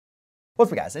What's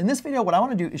up, guys? In this video, what I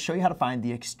want to do is show you how to find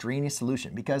the extraneous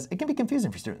solution, because it can be confusing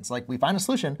for students. Like, we find a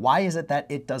solution, why is it that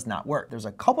it does not work? There's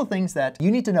a couple things that you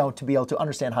need to know to be able to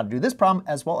understand how to do this problem,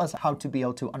 as well as how to be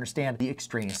able to understand the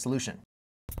extraneous solution.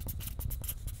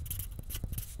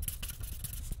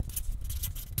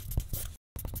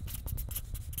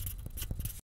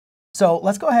 So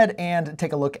let's go ahead and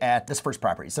take a look at this first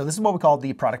property. So this is what we call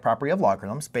the product property of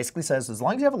logarithms. Basically says as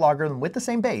long as you have a logarithm with the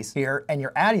same base here and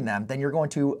you're adding them, then you're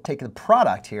going to take the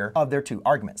product here of their two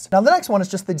arguments. Now the next one is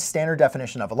just the standard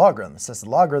definition of a logarithm. It says the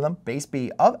logarithm base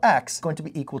b of x is going to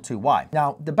be equal to y.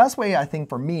 Now the best way I think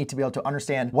for me to be able to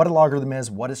understand what a logarithm is,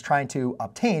 what it's trying to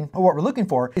obtain, or what we're looking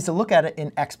for, is to look at it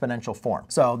in exponential form.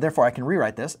 So therefore I can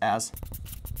rewrite this as,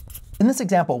 in this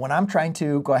example, when I'm trying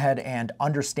to go ahead and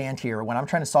understand here, when I'm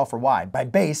trying to solve for y, my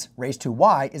base raised to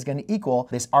y is going to equal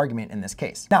this argument in this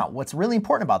case. Now, what's really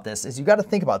important about this is you got to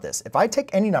think about this. If I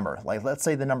take any number, like let's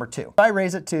say the number 2, if I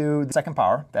raise it to the second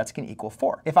power, that's going to equal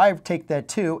 4. If I take the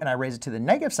 2 and I raise it to the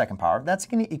negative second power, that's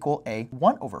going to equal a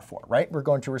 1 over 4, right? We're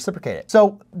going to reciprocate it.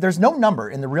 So there's no number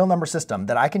in the real number system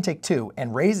that I can take 2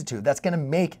 and raise it to that's going to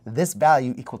make this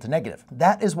value equal to negative.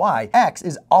 That is why x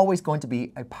is always going to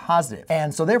be a positive.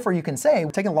 And so therefore you can say,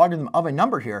 taking a logarithm of a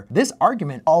number here, this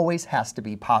argument always has to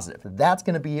be positive. That's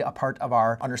going to be a part of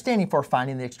our understanding for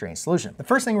finding the extraneous solution. The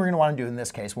first thing we're going to want to do in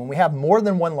this case, when we have more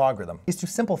than one logarithm, is to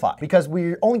simplify, because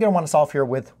we're only going to want to solve here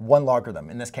with one logarithm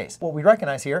in this case. What we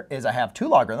recognize here is I have two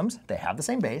logarithms, they have the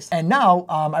same base, and now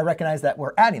I recognize that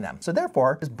we're adding them. So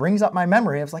therefore, this brings up my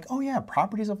memory of like, oh yeah,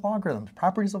 properties of logarithms,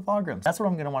 properties of logarithms. That's what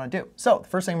I'm going to want to do. So the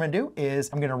first thing I'm going to do is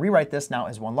I'm going to rewrite this now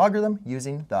as one logarithm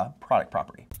using the product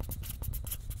property.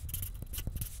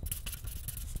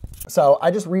 So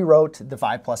I just rewrote the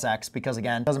 5 plus x because,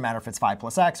 again, it doesn't matter if it's 5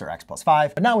 plus x or x plus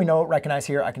 5. But now we know, recognize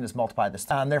here, I can just multiply this.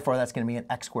 Therefore, that's going to be an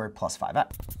x squared plus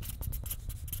 5x.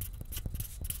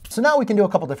 So now we can do a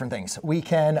couple different things. We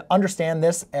can understand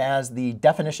this as the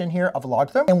definition here of a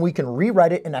logarithm, and we can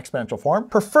rewrite it in exponential form.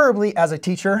 Preferably as a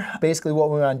teacher, basically what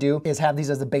we want to do is have these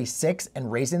as the base 6 and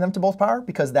raising them to both power,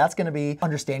 because that's going to be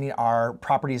understanding our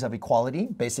properties of equality,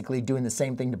 basically doing the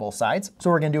same thing to both sides. So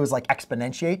what we're going to do is like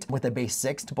exponentiate with a base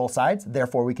 6 to both sides.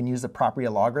 Therefore, we can use the property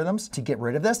of logarithms to get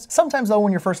rid of this. Sometimes though,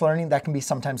 when you're first learning, that can be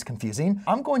sometimes confusing.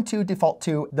 I'm going to default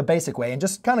to the basic way and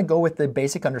just kind of go with the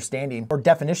basic understanding or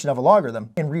definition of a logarithm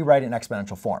and rewrite it in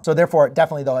exponential form. So therefore,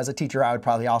 definitely though, as a teacher, I would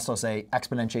probably also say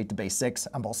exponentiate to base 6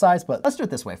 on both sides, but let's do it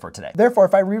this way for today. Therefore,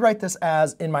 if I rewrite this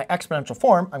as in my exponential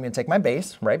form, I'm going to take my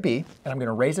base, right, b, and I'm going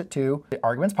to raise it to the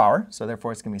argument's power. So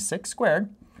therefore, it's going to be 6 squared,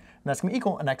 and that's going to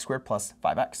equal an x squared plus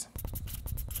 5x.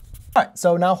 All right,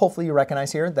 so now hopefully you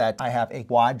recognize here that I have a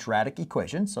quadratic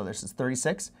equation. So this is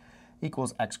 36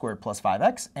 equals x squared plus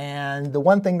 5x. And the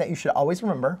one thing that you should always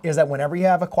remember is that whenever you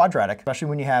have a quadratic, especially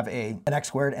when you have an x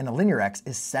squared and a linear x,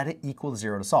 is set it equal to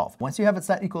 0 to solve. Once you have it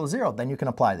set equal to 0, then you can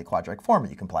apply the quadratic formula.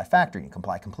 You can apply factoring, you can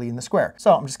apply completing the square.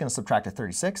 So I'm just going to subtract a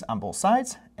 36 on both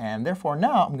sides. And therefore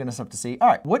now I'm going to have to see, all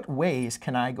right, what ways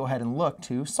can I go ahead and look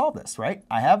to solve this, right?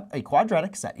 I have a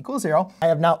quadratic set equal to 0. I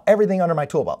have now everything under my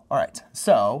tool belt. All right,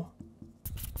 so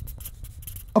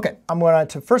okay, I want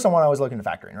to always look into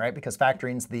factoring, right? Because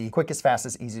factoring is the quickest,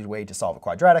 fastest, easiest way to solve a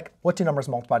quadratic. What two numbers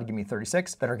multiply to give me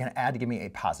 36 that are going to add to give me a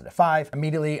positive 5?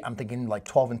 Immediately, I'm thinking like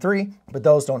 12 and 3, but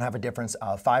those don't have a difference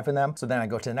of 5 in them. So then I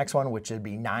go to the next one, which would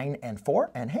be 9 and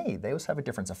 4. And hey, those have a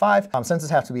difference of 5. Since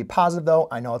this has to be positive though,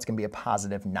 I know it's going to be a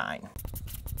positive 9.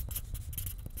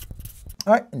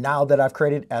 All right, now that I've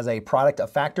created as a product of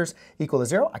factors equal to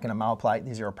 0, I can now apply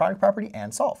the 0 product property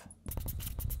and solve.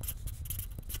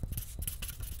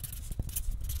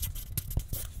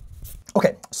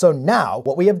 Okay, so now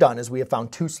what we have done is we have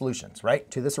found two solutions,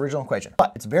 right, to this original equation.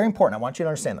 But it's very important, I want you to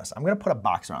understand this. I'm going to put a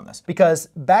box around this because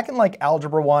back in like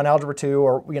algebra 1, algebra 2,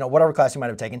 or whatever class you might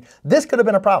have taken, this could have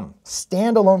been a problem,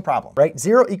 standalone problem, right?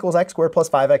 0 equals x squared plus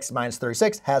 5x minus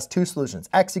 36 has two solutions,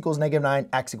 x equals negative 9,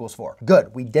 x equals 4.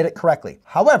 Good, we did it correctly.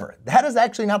 However, that is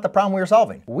actually not the problem we are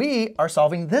solving. We are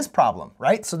solving this problem,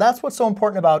 right? So that's what's so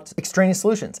important about extraneous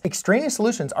solutions. Extraneous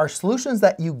solutions are solutions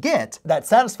that you get that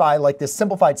satisfy like this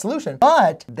simplified solution,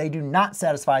 but they do not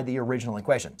satisfy the original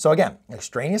equation. So again,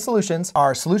 extraneous solutions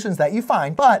are solutions that you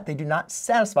find, but they do not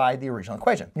satisfy the original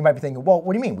equation. You might be thinking, well,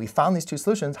 what do you mean? We found these two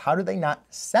solutions. How do they not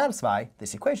satisfy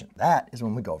this equation? That is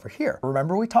when we go over here.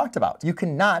 Remember we talked about, you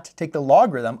cannot take the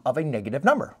logarithm of a negative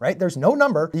number, right? There's no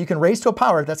number that you can raise to a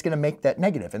power that's going to make that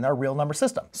negative in our real number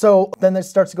system. So then it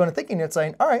starts going to thinking, it's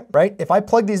saying, all right, right? If I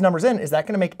plug these numbers in, is that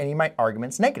going to make any of my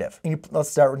arguments negative? And let's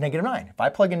start with negative 9. If I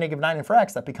plug in negative 9 in for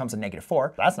x, that becomes a negative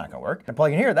 4. That's not going to work. I'm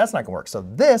plugging here, that's not gonna work. So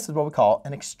this is what we call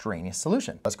an extraneous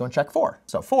solution. Let's go and check 4.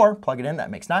 So 4, plug it in, that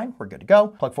makes 9, we're good to go.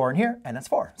 Plug 4 in here, and that's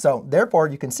 4. So therefore,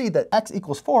 you can see that x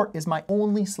equals 4 is my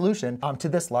only solution to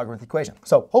this logarithmic equation.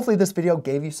 So hopefully this video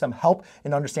gave you some help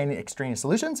in understanding extraneous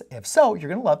solutions. If so, you're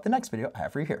gonna love the next video I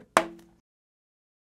have for you here.